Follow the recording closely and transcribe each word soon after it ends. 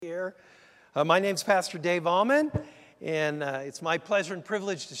here. My name's Pastor Dave Allman, and it's my pleasure and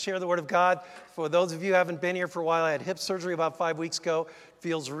privilege to share the Word of God. For those of you who haven't been here for a while, I had hip surgery about 5 weeks ago.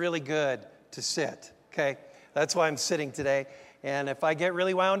 Feels really good to sit, okay? That's why I'm sitting today. And if I get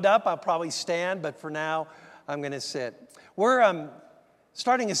really wound up, I'll probably stand, but for now, I'm going to sit. We're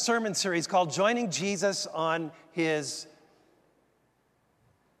starting a sermon series called Joining Jesus on His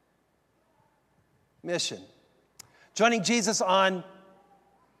Mission. Joining Jesus on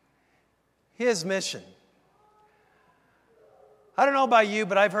His mission. I don't know about you,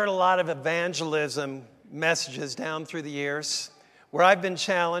 but I've heard a lot of evangelism messages down through the years where I've been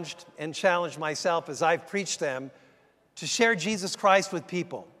challenged and challenged myself as I've preached them to share Jesus Christ with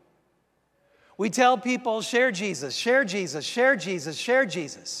people. We tell people, share Jesus, share Jesus, share Jesus, share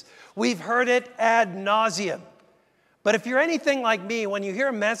Jesus. We've heard it ad nauseum. But if you're anything like me, when you hear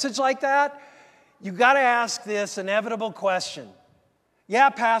a message like that, you've got to ask this inevitable question. Yeah,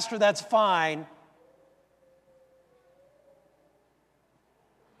 Pastor, that's fine.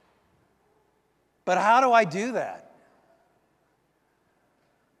 But how do I do that?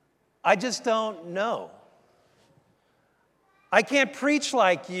 I just don't know. I can't preach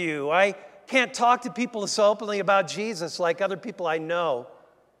like you. I can't talk to people so openly about Jesus like other people I know.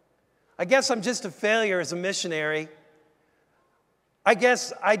 I guess I'm just a failure as a missionary. I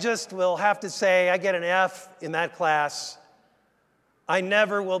guess I just will have to say I get an F in that class. I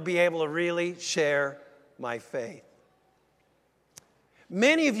never will be able to really share my faith.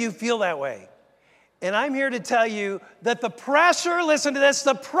 Many of you feel that way. And I'm here to tell you that the pressure, listen to this,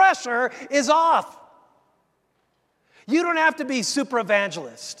 the pressure is off. You don't have to be super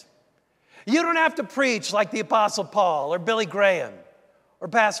evangelist. You don't have to preach like the Apostle Paul or Billy Graham or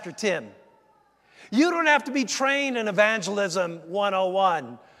Pastor Tim. You don't have to be trained in Evangelism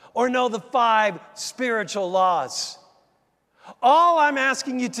 101 or know the 5 spiritual laws. All I'm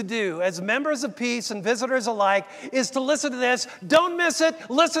asking you to do as members of Peace and visitors alike is to listen to this. Don't miss it.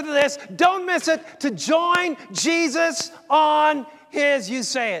 Listen to this. Don't miss it. To join Jesus on His, you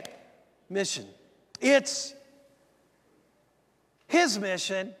say it, mission. It's His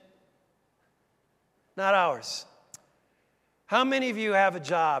mission, not ours. How many of you have a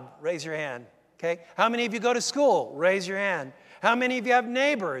job? Raise your hand. Okay. How many of you go to school? Raise your hand. How many of you have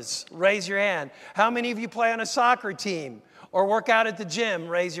neighbors? Raise your hand. How many of you play on a soccer team or work out at the gym?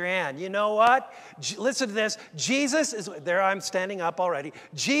 Raise your hand. You know what? Listen to this. Jesus is, there I'm standing up already.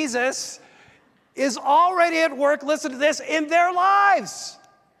 Jesus is already at work, listen to this, in their lives.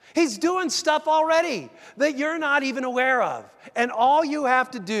 He's doing stuff already that you're not even aware of. And all you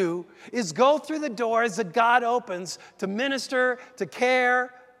have to do is go through the doors that God opens to minister, to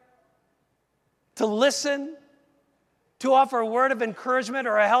care, to listen, to offer a word of encouragement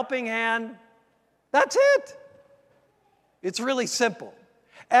or a helping hand. That's it. It's really simple.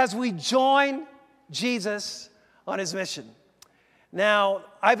 As we join Jesus on His mission. Now,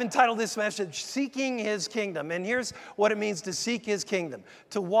 I've entitled this message, Seeking His Kingdom. And here's what it means to seek His kingdom.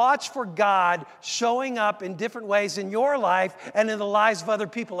 To watch for God showing up in different ways in your life and in the lives of other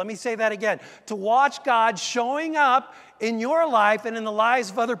people. Let me say that again. To watch God showing up in your life and in the lives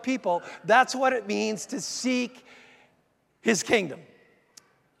of other people. That's what it means to seek His kingdom.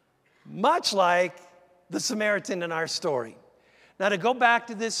 Much like the Samaritan in our story. Now, to go back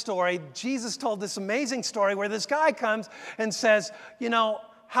to this story, Jesus told this amazing story where this guy comes and says, you know,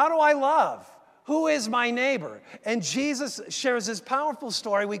 how do I love? Who is my neighbor? And Jesus shares this powerful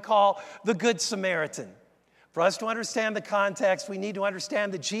story we call the Good Samaritan. For us to understand the context, we need to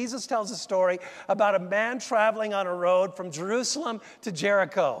understand that Jesus tells a story about a man traveling on a road from Jerusalem to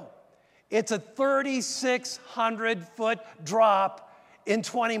Jericho. It's a 3,600-foot drop in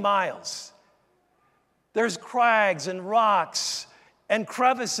 20 miles. There's crags and rocks and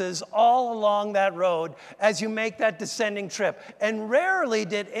crevices all along that road as you make that descending trip. And rarely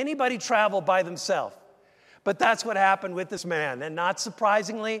did anybody travel by themselves. But that's what happened with this man. And not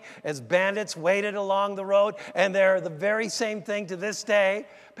surprisingly, as bandits waited along the road, and they're the very same thing to this day,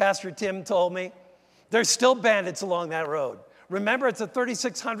 Pastor Tim told me, there's still bandits along that road. Remember, it's a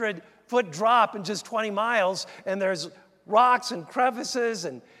 3,600-foot drop in just 20 miles, and there's rocks and crevices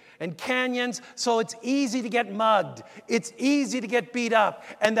and canyons, so it's easy to get mugged. It's easy to get beat up.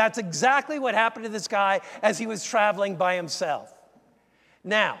 And that's exactly what happened to this guy as he was traveling by himself.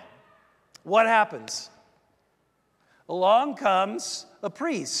 Now, what happens? Along comes a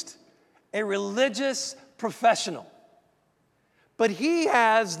priest, a religious professional. But he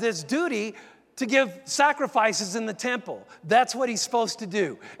has this duty to give sacrifices in the temple. That's what he's supposed to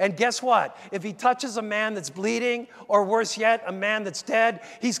do. And guess what? If he touches a man that's bleeding, or worse yet, a man that's dead,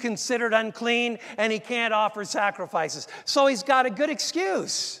 he's considered unclean and he can't offer sacrifices. So he's got a good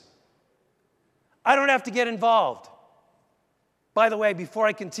excuse. I don't have to get involved. By the way, before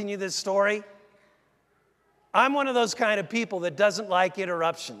I continue this story, I'm one of those kind of people that doesn't like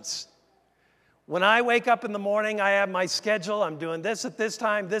interruptions. When I wake up in the morning, I have my schedule. I'm doing this at this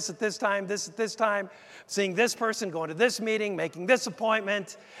time, this at this time, this at this time, seeing this person, going to this meeting, making this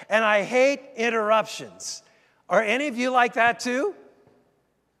appointment, and I hate interruptions. Are any of you like that too?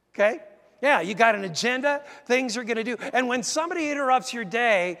 Okay? Yeah, you got an agenda, things you're going to do. And when somebody interrupts your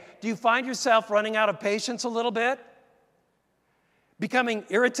day, do you find yourself running out of patience a little bit? Becoming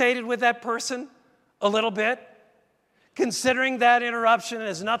irritated with that person a little bit? Considering that interruption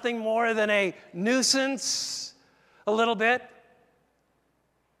as nothing more than a nuisance a little bit?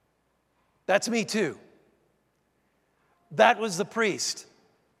 That's me too. That was the priest.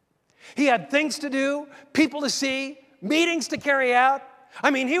 He had things to do, people to see, meetings to carry out. I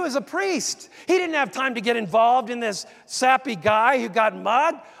mean, he was a priest. He didn't have time to get involved in this sappy guy who got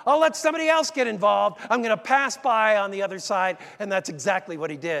mud. I'll let somebody else get involved. I'm going to pass by on the other side. And that's exactly what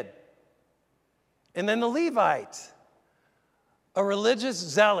he did. And then the Levite, a religious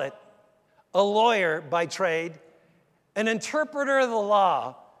zealot, a lawyer by trade, an interpreter of the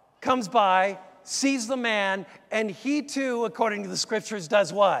law, comes by, sees the man, and he too, according to the scriptures,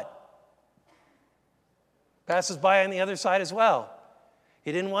 does what? Passes by on the other side as well.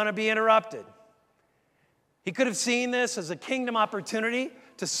 He didn't want to be interrupted. He could have seen this as a kingdom opportunity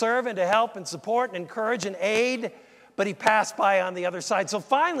to serve and to help and support and encourage and aid, but he passed by on the other side. So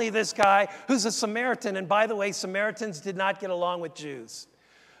finally, this guy, who's a Samaritan, and by the way, Samaritans did not get along with Jews.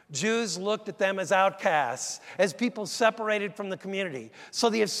 Jews looked at them as outcasts, as people separated from the community. So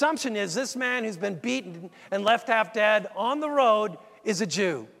the assumption is this man who's been beaten and left half dead on the road is a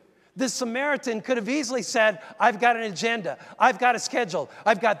Jew. This Samaritan could have easily said, I've got an agenda, I've got a schedule,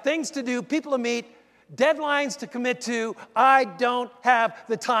 I've got things to do, people to meet, deadlines to commit to. I don't have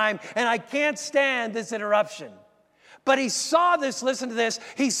the time, and I can't stand this interruption. But he saw this, listen to this,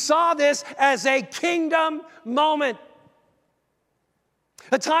 he saw this as a kingdom moment.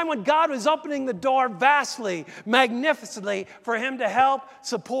 A time when God was opening the door vastly, magnificently for him to help,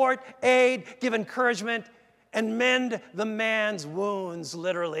 support, aid, give encouragement, and mend the man's wounds,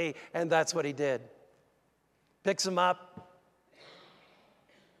 literally. And that's what he did. Picks him up,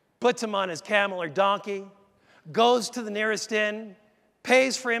 puts him on his camel or donkey, goes to the nearest inn,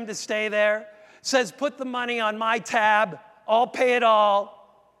 pays for him to stay there, says, put the money on my tab, I'll pay it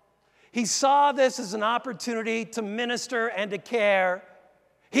all. He saw this as an opportunity to minister and to care.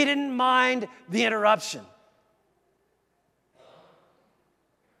 He didn't mind the interruption.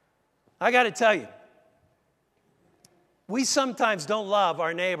 I got to tell you, we sometimes don't love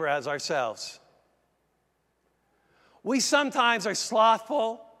our neighbor as ourselves. We sometimes are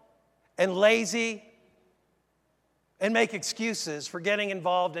slothful and lazy and make excuses for getting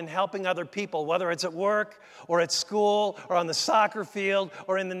involved in helping other people, whether it's at work or at school or on the soccer field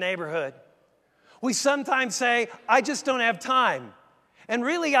or in the neighborhood. We sometimes say, I just don't have time. And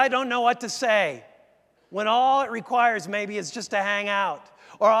really, I don't know what to say, when all it requires maybe is just to hang out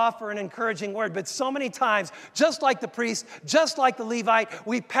or offer an encouraging word. But so many times, just like the priest, just like the Levite,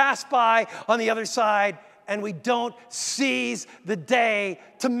 we pass by on the other side and we don't seize the day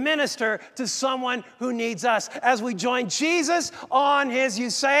to minister to someone who needs us as we join Jesus on his, you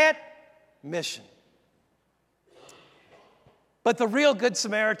say it, mission. But the real Good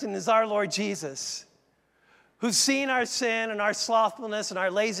Samaritan is our Lord Jesus, who's seen our sin and our slothfulness and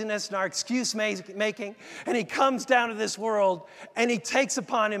our laziness and our excuse making, and he comes down to this world and he takes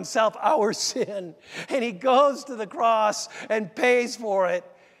upon himself our sin, and he goes to the cross and pays for it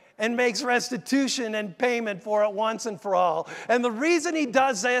and makes restitution and payment for it once and for all. And the reason he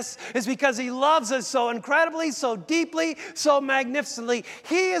does this is because he loves us so incredibly, so deeply, so magnificently.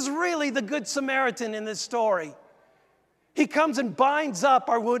 He is really the Good Samaritan in this story. He comes and binds up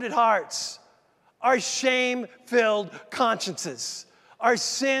our wounded hearts, our shame-filled consciences, our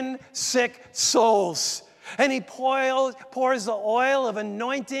sin-sick souls. And he pours the oil of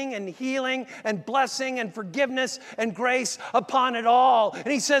anointing and healing and blessing and forgiveness and grace upon it all.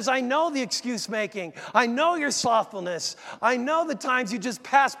 And he says, I know the excuse making. I know your slothfulness. I know the times you just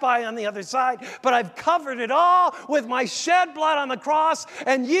pass by on the other side, but I've covered it all with my shed blood on the cross,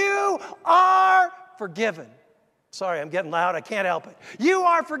 and you are forgiven. Sorry, I'm getting loud. I can't help it. You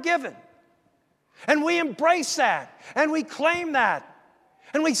are forgiven. And we embrace that, and we claim that,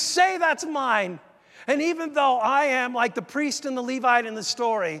 and we say that's mine. And even though I am like the priest and the Levite in the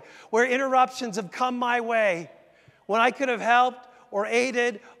story, where interruptions have come my way, when I could have helped or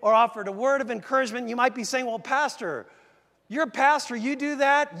aided or offered a word of encouragement, you might be saying, well, Pastor, you're a pastor, you do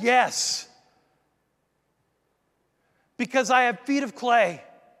that? Yes. Because I have feet of clay.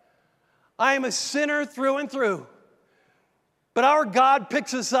 I am a sinner through and through. But our God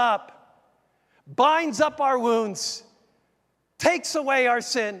picks us up, binds up our wounds, takes away our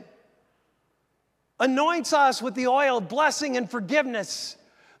sin, anoints us with the oil of blessing and forgiveness,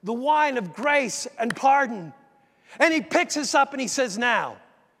 the wine of grace and pardon. And he picks us up and he says, now,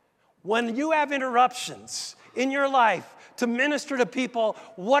 when you have interruptions in your life to minister to people,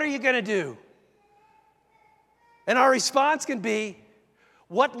 what are you going to do? And our response can be,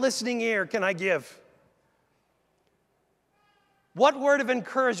 what listening ear can I give? What word of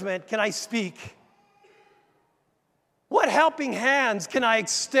encouragement can I speak? What helping hands can I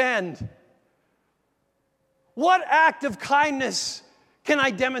extend? What act of kindness can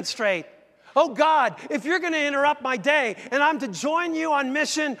I demonstrate? Oh God, if you're going to interrupt my day and I'm to join you on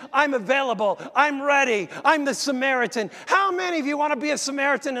mission, I'm available. I'm ready. I'm the Samaritan. How many of you want to be a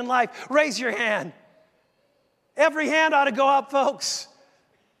Samaritan in life? Raise your hand. Every hand ought to go up, folks.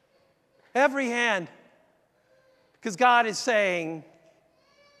 Every hand. Because God is saying,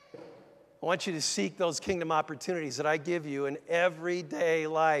 I want you to seek those kingdom opportunities that I give you in everyday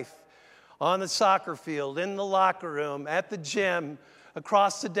life. On the soccer field, in the locker room, at the gym,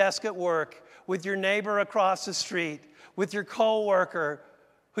 across the desk at work, with your neighbor across the street, with your coworker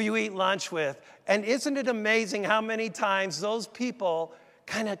who you eat lunch with. And isn't it amazing how many times those people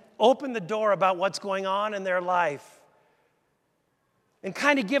kind of open the door about what's going on in their life and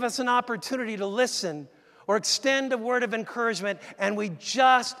kind of give us an opportunity to listen or extend a word of encouragement, and we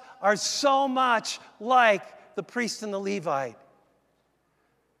just are so much like the priest and the Levite.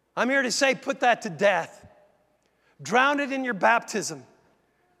 I'm here to say, put that to death. Drown it in your baptism.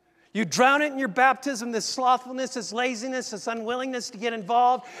 You drown it in your baptism, this slothfulness, this laziness, this unwillingness to get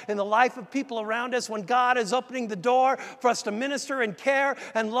involved in the life of people around us when God is opening the door for us to minister and care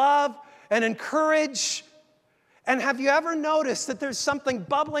and love and encourage. And have you ever noticed that there's something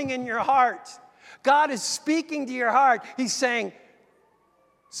bubbling in your heart? God is speaking to your heart. He's saying,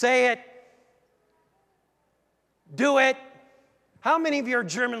 say it, do it. How many of you are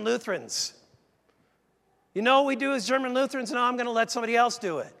German Lutherans? You know what we do as German Lutherans? No, I'm going to let somebody else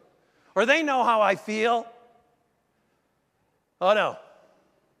do it. Or they know how I feel. Oh, no.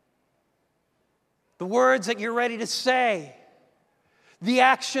 The words that you're ready to say, the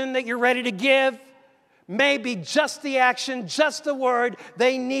action that you're ready to give, may be just the action, just the word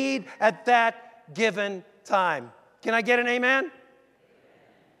they need at that given time. Can I get an amen?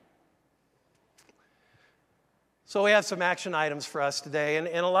 So we have some action items for us today. And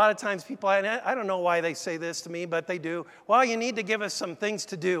a lot of times people, I don't know why they say this to me, but they do. Well, you need to give us some things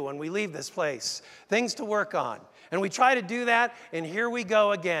to do when we leave this place, things to work on. And we try to do that, and here we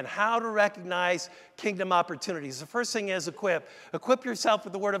go again. How to recognize kingdom opportunities. The first thing is equip. Equip yourself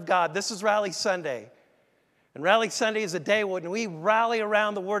with the Word of God. This is Rally Sunday. And Rally Sunday is a day when we rally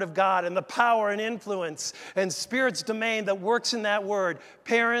around the Word of God and the power and influence and Spirit's domain that works in that Word.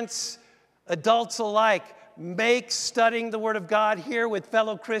 Parents, adults alike, make studying the Word of God here with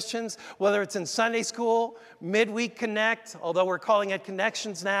fellow Christians, whether it's in Sunday school, midweek connect, although we're calling it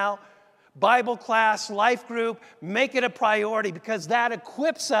connections now, Bible class, life group, make it a priority because that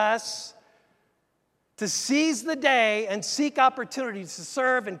equips us to seize the day and seek opportunities to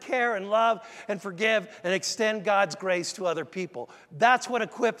serve and care and love and forgive and extend God's grace to other people. That's what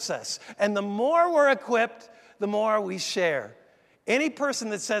equips us. And the more we're equipped, the more we share. Any person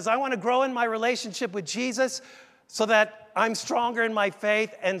that says, I want to grow in my relationship with Jesus so that I'm stronger in my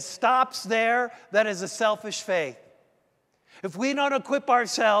faith and stops there, that is a selfish faith. If we don't equip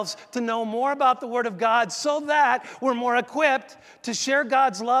ourselves to know more about the Word of God so that we're more equipped to share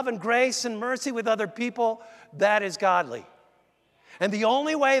God's love and grace and mercy with other people, that is godly. And the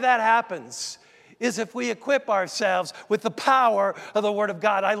only way that happens is if we equip ourselves with the power of the Word of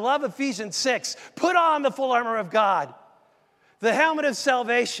God. I love Ephesians 6. Put on the full armor of God, the helmet of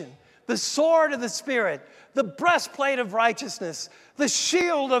salvation, the sword of the Spirit, the breastplate of righteousness, the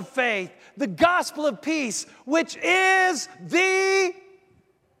shield of faith, the gospel of peace, which is the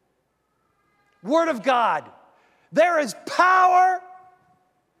Word of God. There is power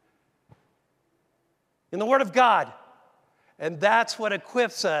in the Word of God. And that's what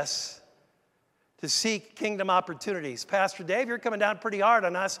equips us to seek kingdom opportunities. Pastor Dave, you're coming down pretty hard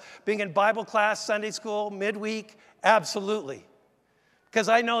on us being in Bible class, Sunday school, midweek. Absolutely. Because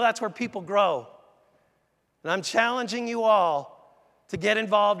I know that's where people grow. And I'm challenging you all to get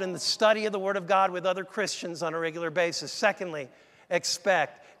involved in the study of the Word of God with other Christians on a regular basis. Secondly,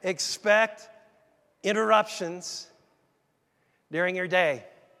 expect interruptions during your day.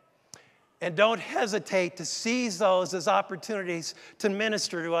 And don't hesitate to seize those as opportunities to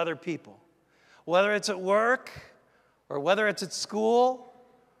minister to other people. Whether it's at work, or whether it's at school,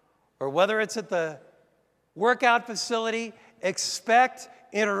 or whether it's at the workout facility, expect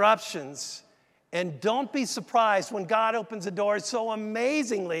interruptions. And don't be surprised when God opens the door so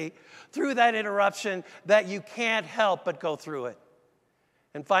amazingly through that interruption that you can't help but go through it.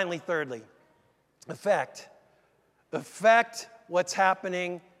 And finally, thirdly, affect what's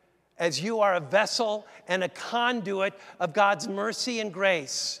happening as you are a vessel and a conduit of God's mercy and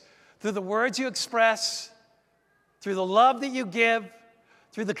grace through the words you express, through the love that you give,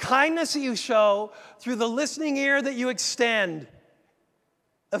 through the kindness that you show, through the listening ear that you extend.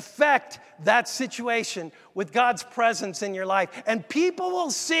 Affect that situation with God's presence in your life, and people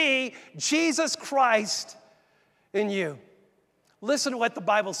will see Jesus Christ in you. Listen to what the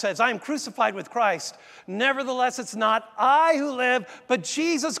Bible says. I am crucified with Christ. Nevertheless, it's not I who live, but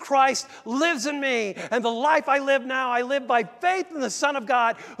Jesus Christ lives in me. And the life I live now, I live by faith in the Son of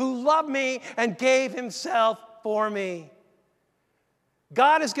God who loved me and gave himself for me.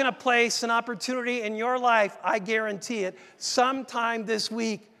 God is going to place an opportunity in your life, I guarantee it, sometime this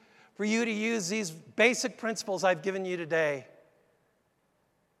week for you to use these basic principles I've given you today.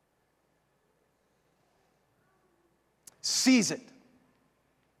 Seize it.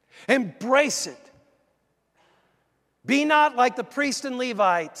 Embrace it. Be not like the priest and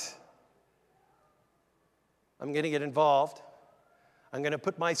Levite. I'm going to get involved. I'm going to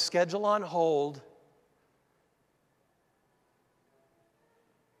put my schedule on hold.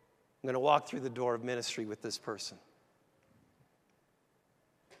 I'm going to walk through the door of ministry with this person.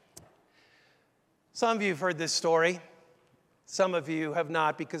 Some of you have heard this story. Some of you have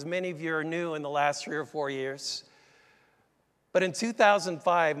not, because many of you are new in the last 3 or 4 years. But in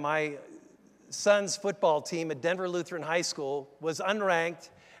 2005, my son's football team at Denver Lutheran High School was unranked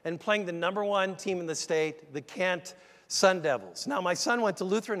and playing the number 1 team in the state, the Kent Sun Devils. Now, my son went to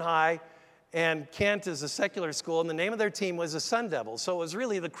Lutheran High, and Kent is a secular school, and the name of their team was the Sun Devils. So it was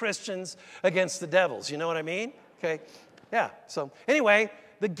really the Christians against the Devils. You know what I mean? Okay. Yeah. So anyway,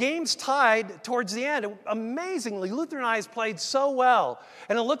 the game's tied towards the end. Amazingly, Lutheran High has played so well,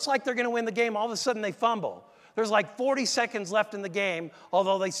 and it looks like they're going to win the game. All of a sudden, they fumble. There's like 40 seconds left in the game,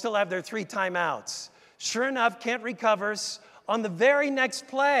 although they still have their 3 timeouts. Sure enough, Kent recovers. On the very next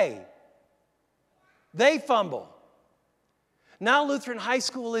play, they fumble. Now Lutheran High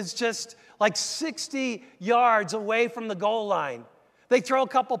School is just like 60 yards away from the goal line. They throw a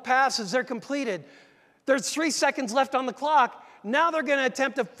couple passes, they're completed. There's 3 seconds left on the clock. Now they're going to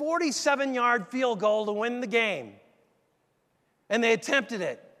attempt a 47-yard field goal to win the game. And they attempted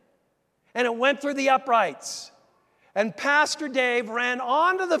it. And it went through the uprights. And Pastor Dave ran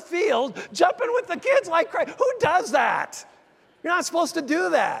onto the field, jumping with the kids like crazy. Who does that? You're not supposed to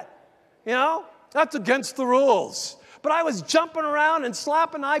do that. You know? That's against the rules. But I was jumping around and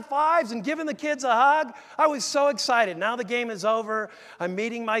slapping high fives and giving the kids a hug. I was so excited. Now the game is over. I'm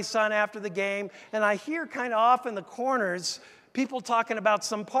meeting my son after the game. And I hear kind of off in the corners people talking about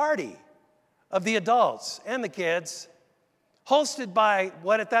some party of the adults and the kids, hosted by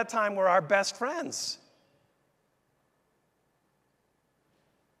what at that time were our best friends.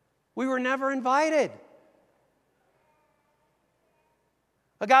 We were never invited.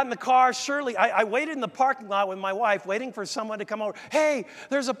 I got in the car, I waited in the parking lot with my wife, waiting for someone to come over. Hey,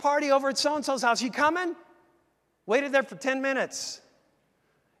 there's a party over at so-and-so's house. You coming? Waited there for 10 minutes.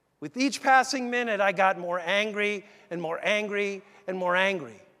 With each passing minute, I got more angry and more angry and more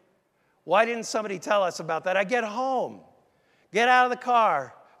angry. Why didn't somebody tell us about that? I get home, get out of the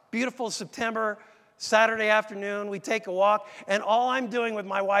car, beautiful September Saturday afternoon, we take a walk, and all I'm doing with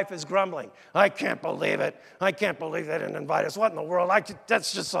my wife is grumbling. I can't believe it. I can't believe they didn't invite us. What in the world?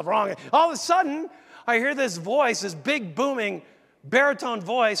 That's just so wrong. All of a sudden, I hear this voice, this big booming baritone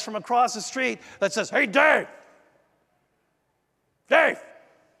voice from across the street that says, "Hey, Dave! Dave!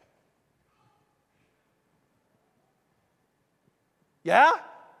 Yeah?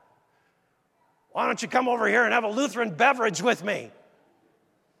 Why don't you come over here and have a Lutheran beverage with me?"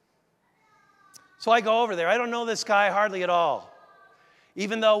 So I go over there. I don't know this guy hardly at all,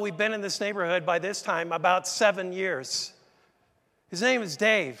 even though we've been in this neighborhood by this time about 7 years. His name is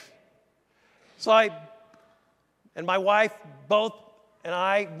Dave. So and my wife, both, and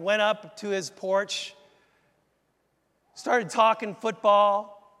I went up to his porch, started talking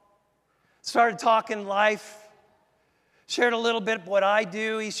football, started talking life, shared a little bit what I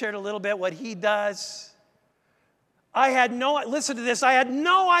do. He shared a little bit what he does. Listen to this, I had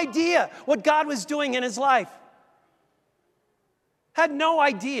no idea what God was doing in his life. Had no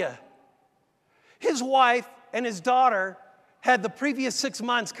idea. His wife and his daughter had the previous 6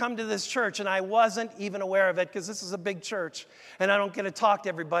 months come to this church, and I wasn't even aware of it because this is a big church, and I don't get to talk to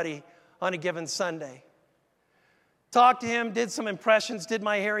everybody on a given Sunday. talked to him, did some impressions, did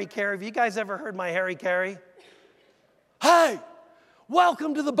my Harry Carey. Have you guys ever heard my Harry Carey? Hey,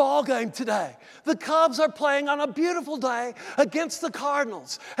 welcome to the ball game today. The Cubs are playing on a beautiful day against the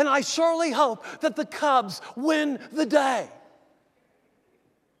Cardinals, and I surely hope that the Cubs win the day.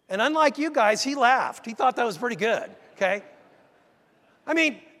 And unlike you guys, he laughed. He thought that was pretty good, okay? I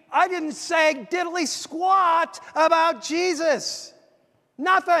mean, I didn't say diddly squat about Jesus.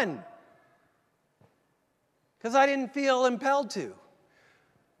 Nothing. Because I didn't feel impelled to.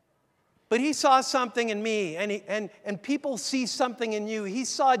 But he saw something in me, and people see something in you. He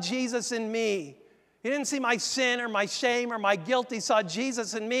saw Jesus in me. He didn't see my sin or my shame or my guilt. He saw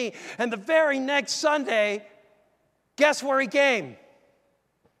Jesus in me. And the very next Sunday, guess where he came?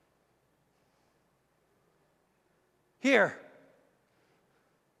 Here.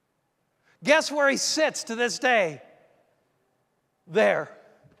 Guess where he sits to this day? There.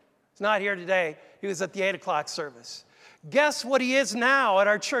 He's not here today. He was at the 8 o'clock service. Guess what he is now at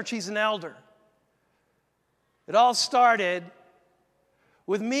our church? He's an elder. It all started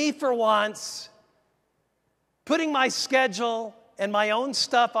with me for once putting my schedule and my own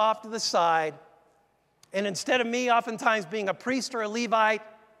stuff off to the side, and instead of me oftentimes being a priest or a Levite,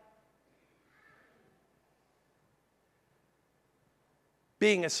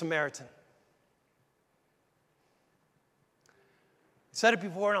 being a Samaritan. I said it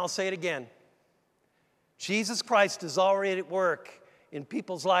before and I'll say it again. Jesus Christ is already at work in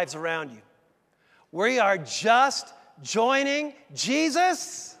people's lives around you. We are just joining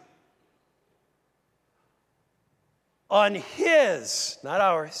Jesus on his, not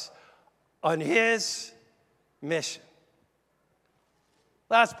ours, on his mission.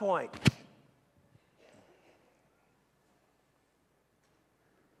 Last point.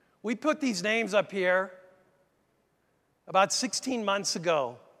 We put these names up here about 16 months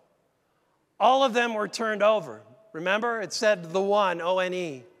ago. All of them were turned over. Remember? It said the one,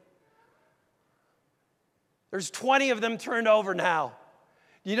 O-N-E. There's 20 of them turned over now.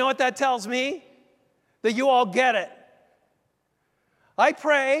 You know what that tells me? That you all get it. I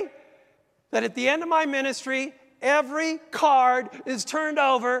pray that at the end of my ministry, every card is turned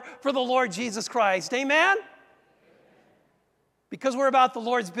over for the Lord Jesus Christ. Amen? Because we're about the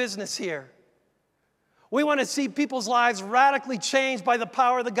Lord's business here. We want to see people's lives radically changed by the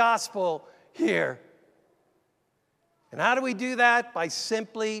power of the gospel here. And how do we do that? By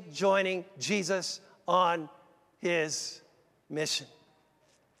simply joining Jesus on his mission.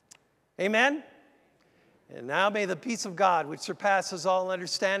 Amen? And now may the peace of God, which surpasses all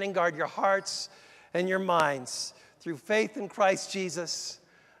understanding, guard your hearts and your minds through faith in Christ Jesus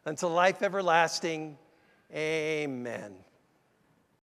until life everlasting. Amen.